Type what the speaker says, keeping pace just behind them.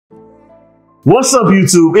What's up,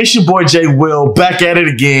 YouTube? It's your boy jwill back at it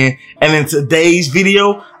again, and in today's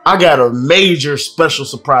video I got a major special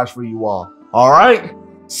surprise for you all. Alright,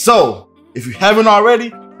 so if you haven't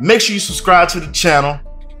already, make sure you subscribe to the channel,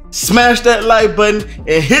 smash that like button,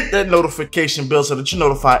 and hit that notification bell so that you're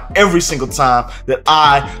notified every single time that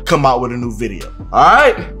I come out with a new video.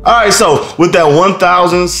 Alright, so with that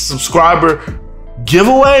 1,000 subscriber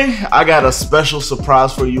giveaway, I got a special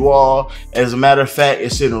surprise for you all. As a matter of fact,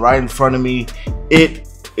 it's sitting right in front of me. It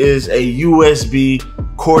is a USB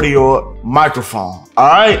cardioid microphone. All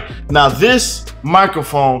right, now this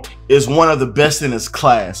microphone is one of the best in its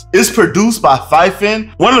class. It's produced by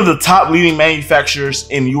FIFINE, one of the top leading manufacturers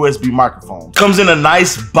in USB microphones. Comes in a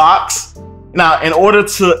nice box. Now, in order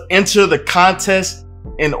to enter the contest,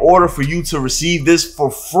 in order for you to receive this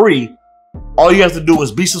for free, all you have to do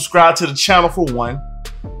is be subscribed to the channel for one,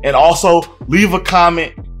 and also leave a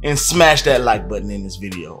comment and smash that like button in this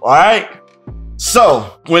video. All right,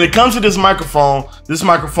 so when it comes to this microphone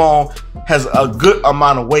has a good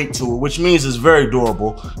amount of weight to it, which means it's very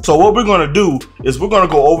durable. So what we're going to do is we're going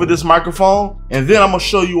to go over this microphone, and then I'm going to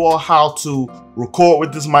show you all how to record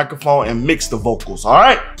with this microphone and mix the vocals. All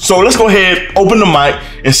right, so let's go ahead, open the mic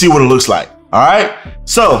and see what it looks like. All right,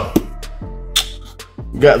 so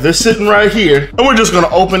we got this sitting right here, and we're just gonna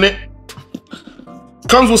open it.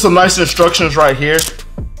 Comes with some nice instructions right here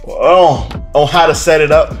on how to set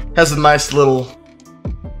it up. Has a nice little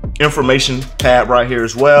information tab right here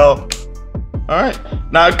as well. All right,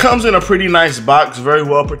 now it comes in a pretty nice box, very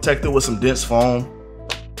well protected with some dense foam.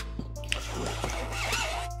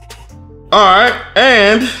 All right,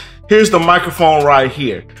 and here's the microphone right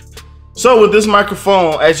here. So with this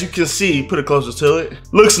microphone, as you can see, put it closer to it,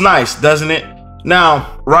 looks nice, doesn't it?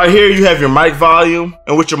 Now, right here, you have your mic volume,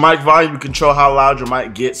 and with your mic volume, you control how loud your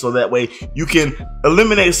mic gets, so that way you can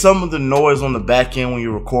eliminate some of the noise on the back end when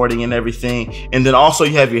you're recording and everything. And then also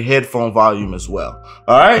you have your headphone volume as well.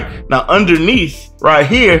 All right, now underneath right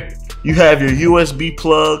here, you have your USB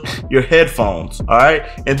plug, your headphones. All right,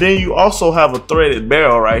 and then you also have a threaded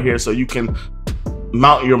barrel right here, so you can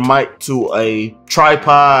mount your mic to a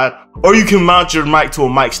tripod, or you can mount your mic to a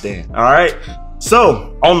mic stand. All right,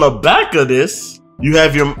 so on the back of this, you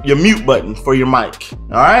have your mute button for your mic. All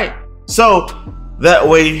right, so that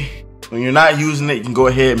way when you're not using it, you can go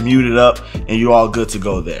ahead and mute it up and you're all good to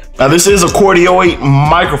go there. Now, this is a cardioid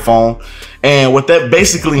microphone, and what that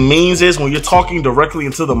basically means is when you're talking directly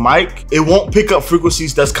into the mic, it won't pick up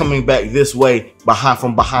frequencies that's coming back this way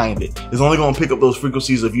from behind it. It's only going to pick up those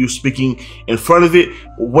frequencies of you speaking in front of it,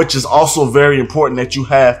 which is also very important that you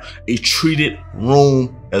have a treated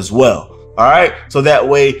room as well. All right, so that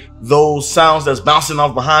way those sounds that's bouncing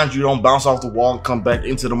off behind you don't bounce off the wall and come back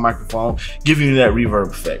into the microphone, giving you that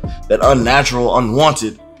reverb effect, that unnatural,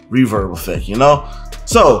 unwanted reverb effect, you know?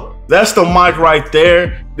 So that's the mic right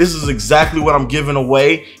there. This is exactly what I'm giving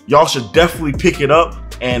away. Y'all should definitely pick it up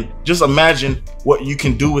and just imagine what you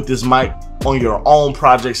can do with this mic on your own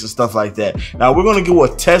projects and stuff like that. Now, we're gonna do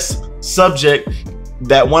a test subject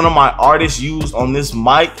that one of my artists used on this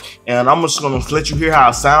mic, and I'm just gonna let you hear how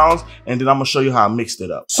it sounds, and then I'm gonna show you how I mixed it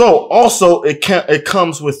up. So also it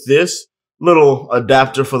comes with this little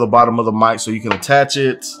adapter for the bottom of the mic so you can attach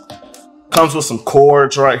it. Comes with some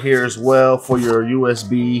cords right here as well for your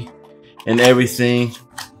USB and everything.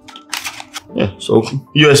 Yeah, so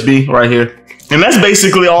USB right here. And that's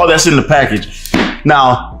basically all that's in the package.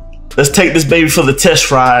 Now, let's take this baby for the test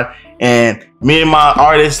ride. And me and my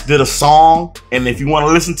artist did a song, and if you want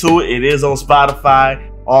to listen to it, it is on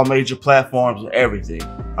Spotify, all major platforms, and everything.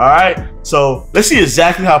 All right, so let's see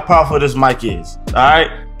exactly how powerful this mic is. All right,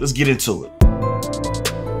 let's get into it.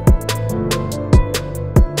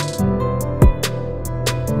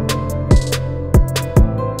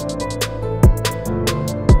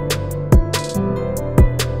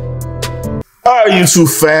 All right, YouTube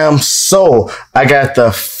fam, so I got the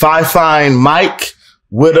FIFINE mic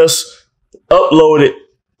with us, uploaded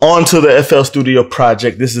onto the FL Studio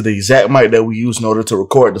project. This is the exact mic that we use in order to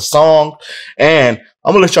record the song, and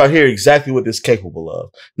I'm gonna let y'all hear exactly what this is capable of.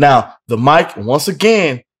 Now, the mic, once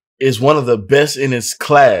again, is one of the best in its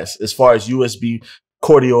class as far as USB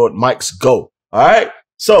cardioid mics go. All right,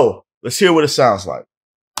 so let's hear what it sounds like.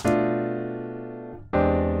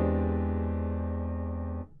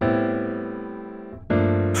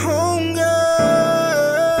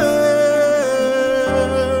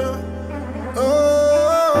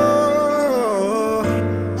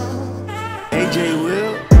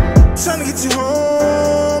 Tryna get you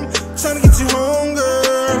home, tryna get you home,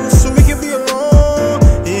 girl, so we can be alone.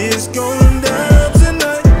 It's going down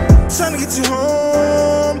tonight. Tryna get you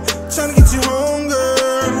home, tryna get you home,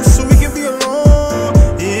 girl, so we can be alone.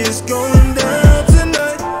 It's going down.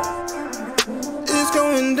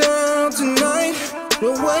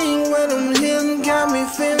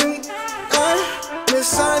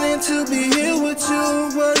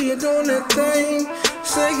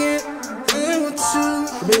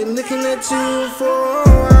 Been looking at you for a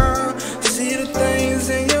while. See the things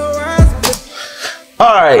in your eyes. All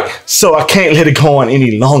right, so I can't let it go on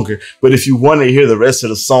any longer, but if you want to hear the rest of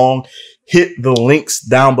the song, hit the links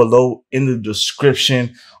down below in the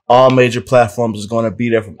description. All major platforms is going to be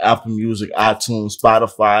there, from Apple Music, iTunes,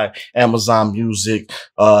 Spotify, Amazon Music,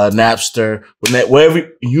 Napster,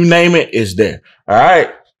 wherever you name it is there. All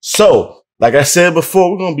right. So, like I said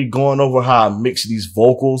before, we're going to be going over how I mix these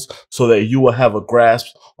vocals so that you will have a grasp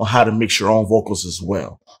on how to mix your own vocals as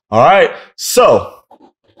well. All right. So,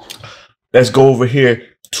 let's go over here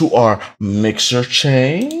to our mixer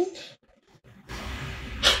chain.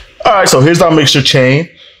 All right. So, here's our mixer chain.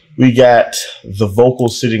 We got the vocal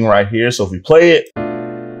sitting right here. So if we play it,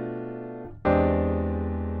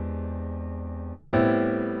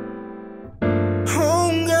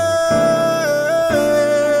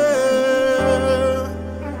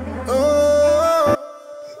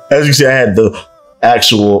 as you can see, I had the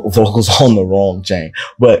actual vocals on the wrong chain,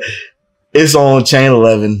 but it's on chain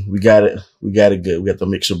 11. We got it. We got it good. We got the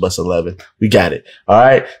mixer bus 11. We got it. All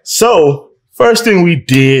right. So first thing we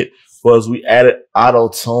did was we added auto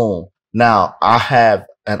tune. Now I have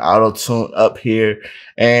an auto tune up here,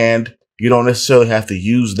 and you don't necessarily have to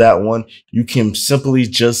use that one. You can simply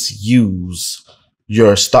just use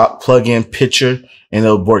your stock plug-in pitcher and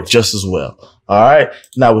it'll work just as well. All right.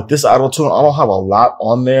 Now with this auto tune, I don't have a lot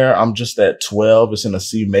on there. I'm just at 12. It's in a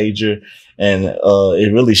C major, and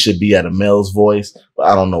it really should be at a male's voice, but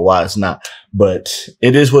I don't know why it's not. But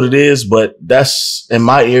it is what it is. But that's, in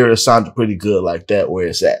my ear, it sounded pretty good like that where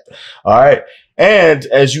it's at. All right. And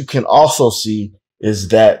as you can also see, is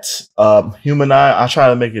that humanize. I try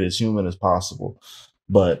to make it as human as possible,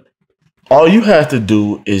 but all you have to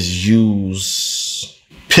do is use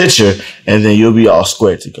pitcher, and then you'll be all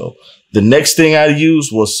square to go. The next thing I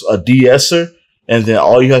used was a de-esser, and then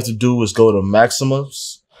all you have to do is go to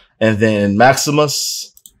Maximus, and then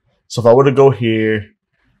Maximus. So if I were to go here,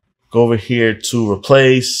 go over here to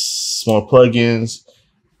replace more plugins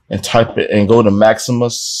and type it and go to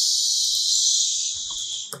Maximus.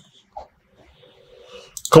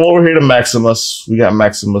 Come over here to Maximus. We got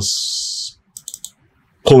Maximus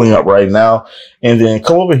pulling up right now. And then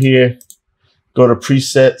come over here, go to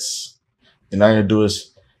presets, and all you're gonna do is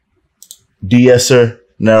de-esser,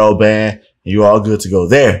 narrow band, and you're all good to go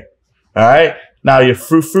there. All right. Now your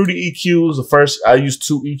fruity EQs, the first, I use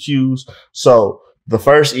 2 EQs. So the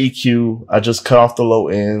first EQ, I just cut off the low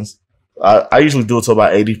ends. I usually do it to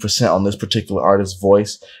about 80% on this particular artist's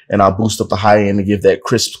voice, and I'll boost up the high end to give that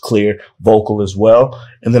crisp, clear vocal as well.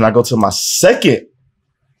 And then I go to my second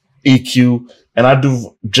EQ, and I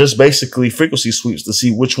do just basically frequency sweeps to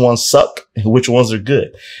see which ones suck and which ones are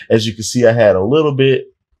good. As you can see, I had a little bit,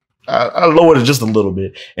 I lowered it just a little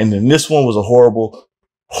bit. And then this one was a horrible,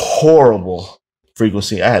 horrible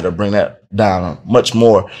frequency. I had to bring that down much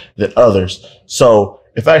more than others. So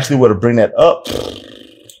if I actually were to bring that up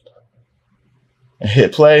and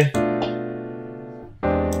hit play,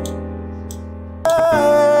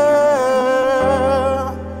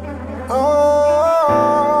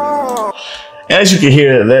 as you can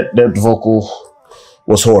hear, that vocal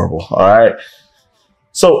was horrible. All right.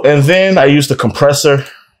 So, and then I used the compressor.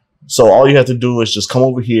 So all you have to do is just come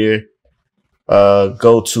over here,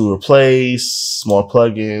 go to replace, more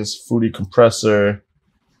plugins, Fruity Compressor,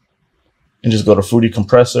 and just go to Fruity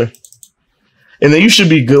Compressor. And then you should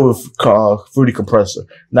be good with Fruity Compressor.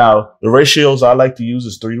 Now, the ratios I like to use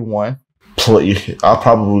is 3:1. I'll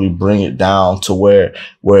probably bring it down to where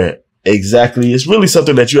exactly, it's really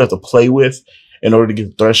something that you have to play with in order to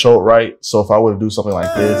get the threshold right. So if I were to do something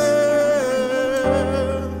like this,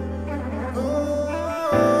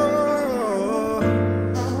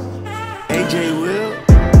 jwill,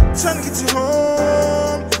 trying to get you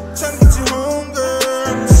home, trying to get you home,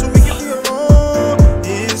 girl, so we can be alone.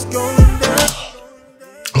 It's going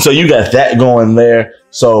down. So you got that going there.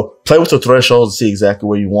 So play with the thresholds to see exactly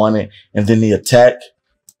where you want it, and then the attack.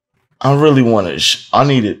 I really want it. I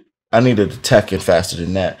needed attacking faster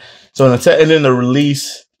than that. So an attack, and then the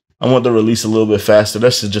release. I want the release a little bit faster.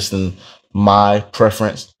 That's just in my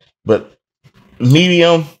preference, but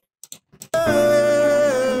medium.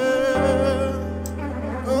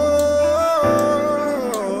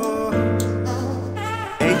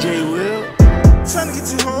 jwill, trying to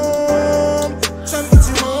get you home, trying to get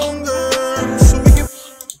you home, girl, so we can.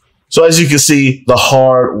 So as you can see, the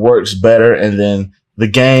hard works better, and then the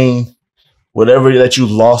gain, whatever that you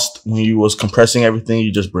lost when you was compressing everything,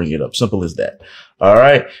 you just bring it up. Simple as that. All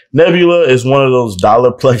right. Nebula is one of those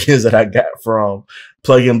dollar plugins that I got from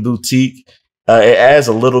Plugin Boutique. It adds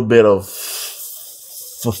a little bit of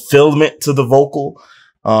fulfillment to the vocal.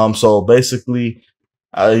 So basically,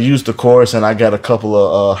 I used the chorus and I got a couple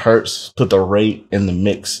of hertz, put the rate in the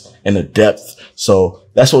mix and the depth. So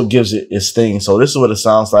that's what gives it its thing. So this is what it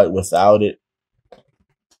sounds like without it.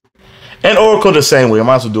 And Oracle the same way. I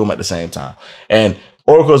might as well do them at the same time. And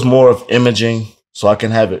Oracle is more of imaging, so I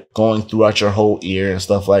can have it going throughout your whole ear and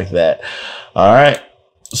stuff like that. All right.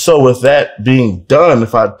 So with that being done,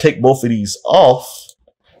 if I take both of these off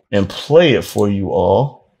and play it for you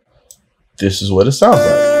all, this is what it sounds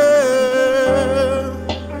like.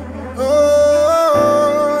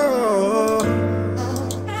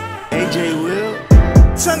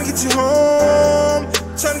 Trying to get you home,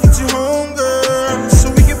 trying to get you home, girl,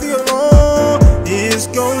 so we can be alone. It's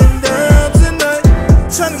going down tonight.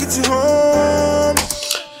 Trying to get you home.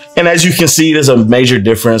 And as you can see, there's a major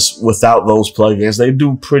difference without those plugins. They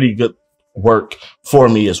do pretty good work for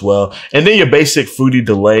me as well. And then your basic fruity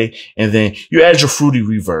delay, and then you add your fruity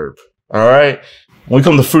reverb. All right. When we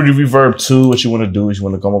come to fruity reverb 2, what you want to do is you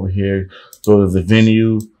want to come over here, go to the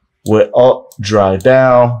venue, with up, dry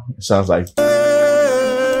down. It sounds like.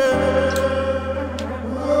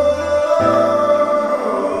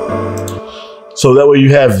 So that way you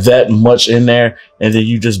have that much in there, and then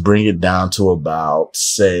you just bring it down to about,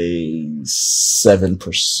 say,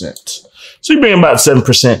 7%. So you bring about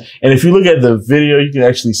 7%. And if you look at the video, you can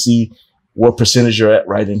actually see what percentage you're at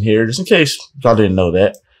right in here, just in case y'all didn't know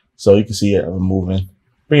that. So you can see it moving.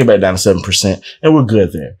 Bring it back down to 7%, and we're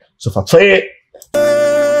good there. So if I play it,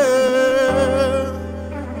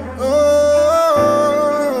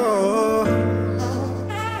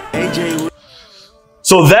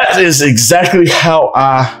 so that is exactly how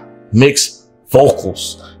I mix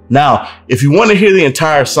vocals. Now, if you want to hear the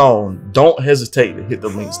entire song, don't hesitate to hit the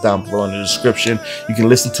links down below in the description. You can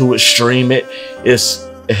listen to it, stream it.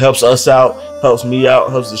 It helps us out, helps me out,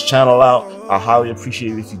 helps this channel out. I highly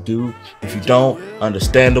appreciate it if you do. If you don't,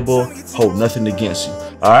 understandable, hold nothing against you.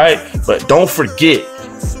 All right? But don't forget,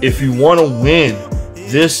 if you want to win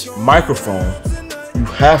this microphone, you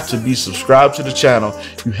have to be subscribed to the channel.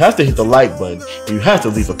 You have to hit the like button. And you have to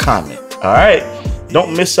leave a comment. All right?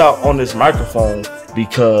 Don't miss out on this microphone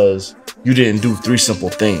because you didn't do 3 simple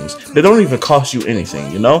things. They don't even cost you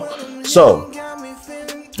anything, you know? So,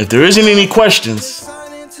 if there isn't any questions,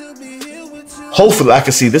 hopefully I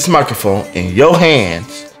can see this microphone in your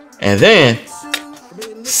hands. And then,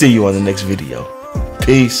 see you on the next video.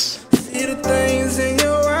 Peace.